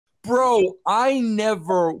Bro, I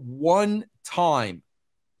never one time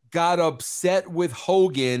got upset with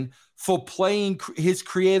Hogan for playing his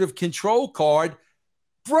creative control card.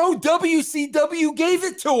 Bro, WCW gave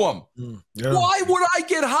it to him. Yeah. Why would I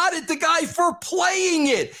get hot at the guy for playing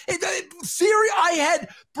it? Seriously,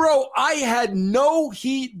 I had no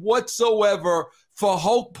heat whatsoever for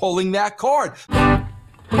Hulk pulling that card.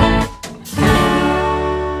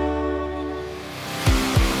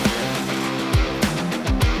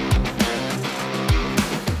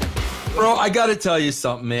 Bro, I got to tell you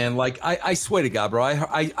something, man. Like, I swear to God, bro,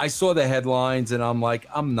 I saw the headlines and I'm like,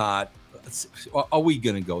 I'm not. Are we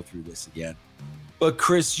going to go through this again? But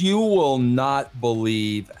Chris, you will not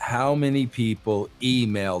believe how many people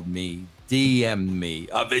emailed me, DM'd me.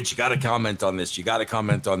 Vince, you got to comment on this. You got to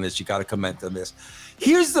comment on this. You got to comment on this.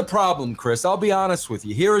 Here's the problem, Chris. I'll be honest with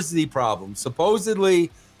you. Here is the problem. Supposedly,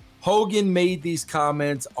 Hogan made these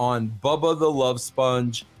comments on Bubba the Love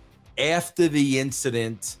Sponge after the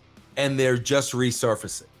incident, and they're just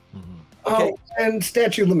resurfacing. Mm-hmm. Okay. Oh, and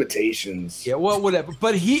statute limitations. Yeah, well, whatever.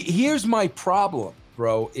 But here's my problem,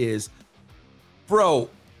 bro,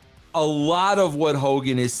 a lot of what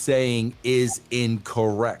Hogan is saying is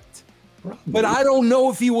incorrect. But I don't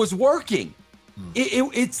know if he was working.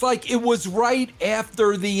 It's like it was right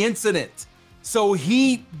after the incident. So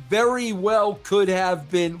he very well could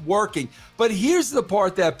have been working. But here's the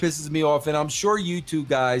part that pisses me off, and I'm sure you two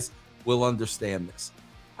guys will understand this.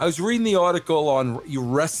 I was reading the article on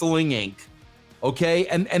Wrestling Inc., okay?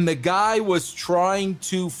 And the guy was trying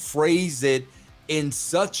to phrase it in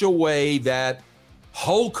such a way that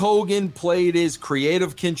Hulk Hogan played his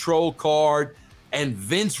creative control card and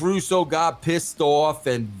Vince Russo got pissed off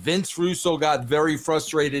and Vince Russo got very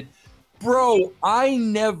frustrated. Bro, I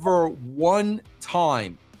never one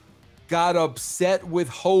time got upset with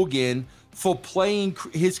Hogan for playing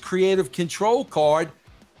his creative control card.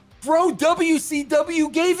 Bro,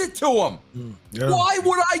 WCW gave it to him. Yeah. Why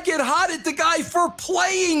would I get hot at the guy for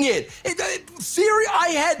playing it? Seriously,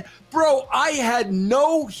 I had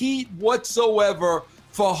no heat whatsoever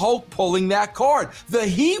for Hulk pulling that card. The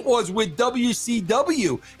heat was with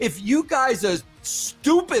WCW. If you guys are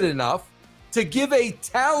stupid enough to give a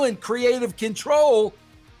talent creative control,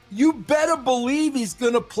 you better believe he's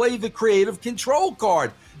going to play the creative control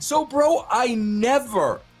card. So, bro, I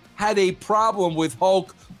never had a problem with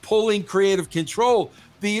Hulk pulling creative control.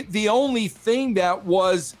 The only thing that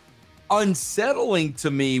was unsettling to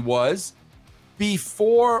me was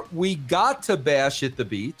before we got to Bash at the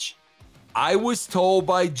Beach, I was told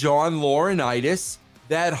by John Laurinaitis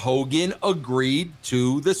that Hogan agreed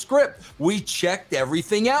to the script. We checked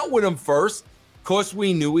everything out with him first because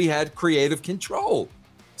we knew he had creative control.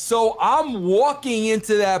 So I'm walking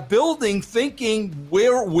into that building thinking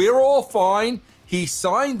we're all fine. He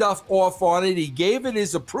signed off on it. He gave it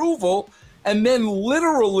his approval. And then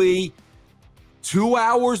literally 2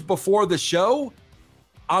 hours before the show,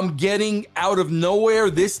 I'm getting out of nowhere.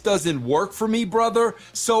 This doesn't work for me, brother.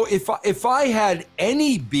 So if I had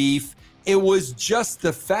any beef, it was just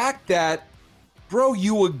the fact that, bro,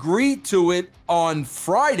 you agreed to it on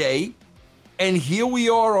Friday, and here we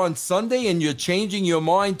are on Sunday, and you're changing your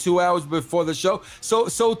mind 2 hours before the show.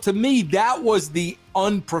 So to me, that was the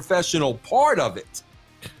unprofessional part of it.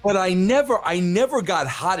 But I never got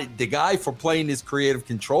hot at the guy for playing his creative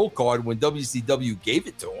control card when WCW gave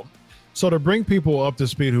it to him. So to bring people up to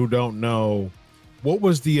speed who don't know, what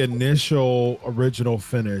was the initial original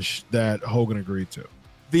finish that Hogan agreed to?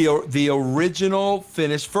 The original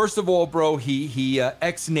finish, first of all, bro, he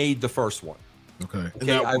ex-nayed the first one. Okay.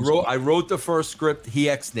 I wrote the first script. He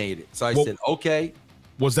ex-nayed it. So I said, okay.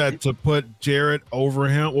 Was that to put Jarrett over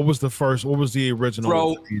him? What was the original?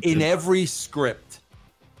 Bro, in every script,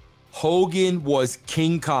 Hogan was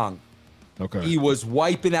King Kong. Okay. He was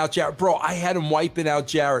wiping out Jarrett. Bro, I had him wiping out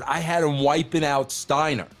Jarrett. I had him wiping out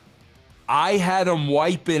Steiner. I had him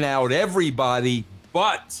wiping out everybody,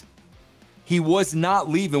 but he was not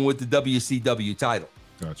leaving with the WCW title.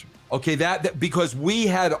 Gotcha. Okay, that because we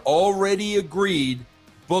had already agreed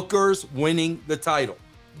Booker's winning the title.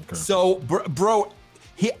 Okay. So, bro,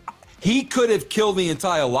 he could have killed the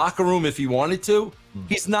entire locker room if he wanted to.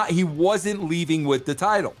 He wasn't leaving with the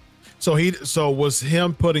title. So was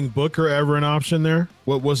him putting Booker ever an option there?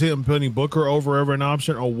 What was him putting Booker over ever an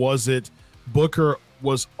option, or was it Booker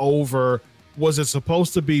was over? Was it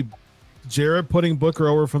supposed to be Jarrett putting Booker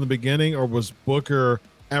over from the beginning, or was Booker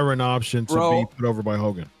ever an option to be put over by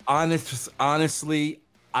Hogan? Honestly,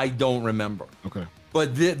 I don't remember. Okay,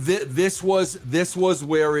 but this was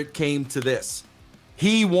where it came to this.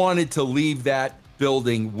 He wanted to leave that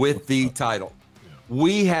building with the title. Yeah.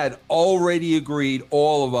 We had already agreed,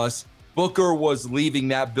 all of us, Booker was leaving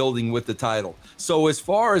that building with the title. So as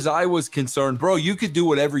far as I was concerned, bro, you could do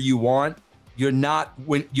whatever you want. You're not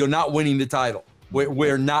winning the title.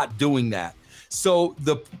 We're not doing that. So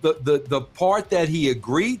the part that he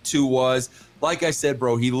agreed to was, like I said,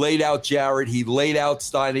 bro, he laid out Jarrett, he laid out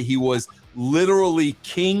Steiner. He was literally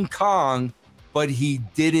King Kong, but he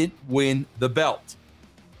didn't win the belt.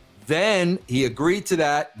 Then he agreed to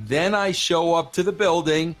that. Then I show up to the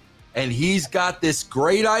building, and he's got this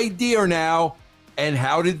great idea now. And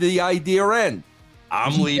how did the idea end?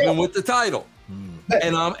 I'm leaving with the title.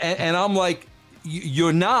 And I'm like,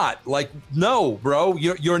 you're not. Like, no, bro,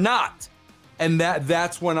 you're not. And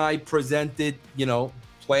that's when I presented,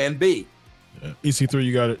 plan B. Yeah. EC3,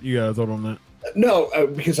 you got a thought on that? No,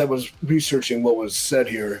 because I was researching what was said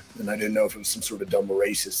here, and I didn't know if it was some sort of dumb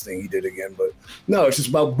racist thing he did again. But no, it's just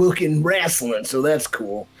about booking wrestling, so that's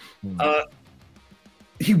cool.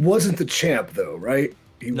 He wasn't the champ, though, right?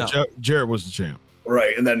 No. Jarrett was the champ.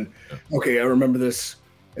 Right, and then, okay, I remember this.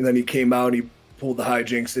 And then he came out, he pulled the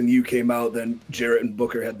hijinks, then you came out, then Jarrett and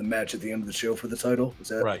Booker had the match at the end of the show for the title. Is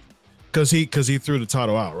that right? Because he threw the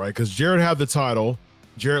title out, right? Because Jarrett had the title.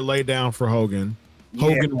 Jarrett laid down for Hogan.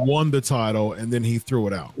 Hogan won the title, and then he threw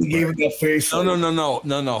it out. He gave it that face.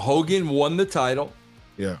 No. Hogan won the title.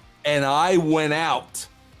 Yeah. And I went out,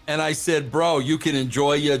 and I said, bro, you can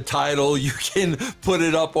enjoy your title. You can put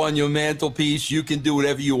it up on your mantelpiece. You can do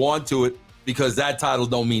whatever you want to it, because that title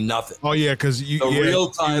don't mean nothing. Oh, yeah, because the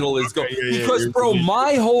real title is going. Because, bro,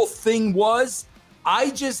 my whole thing was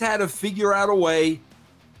I just had to figure out a way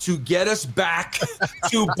to get us back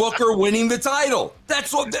to Booker winning the title.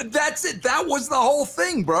 That's it. That was the whole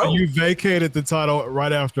thing, bro. You vacated the title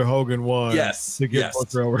right after Hogan won. Yes. To get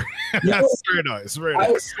Booker over. Yes. Very nice. Very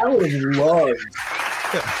nice. I would have loved.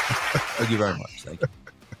 Thank you very much. Thank you.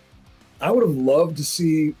 I would have loved to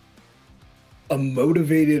see a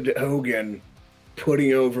motivated Hogan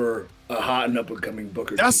putting over a hot and up and coming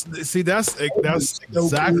Booker. That's exactly what I was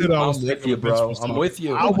I'm with you, bro. I'm with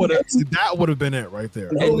you. That would have been it right there.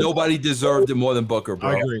 And nobody deserved it more than Booker, bro.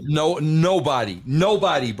 I agree.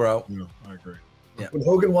 Nobody, bro. Yeah, I agree. Yeah. When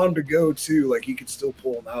Hogan wanted to go too, like he could still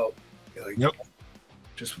pull him out. Like, yep.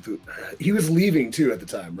 He was leaving too at the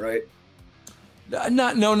time, right?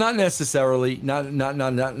 Not necessarily. Not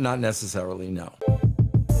necessarily. No.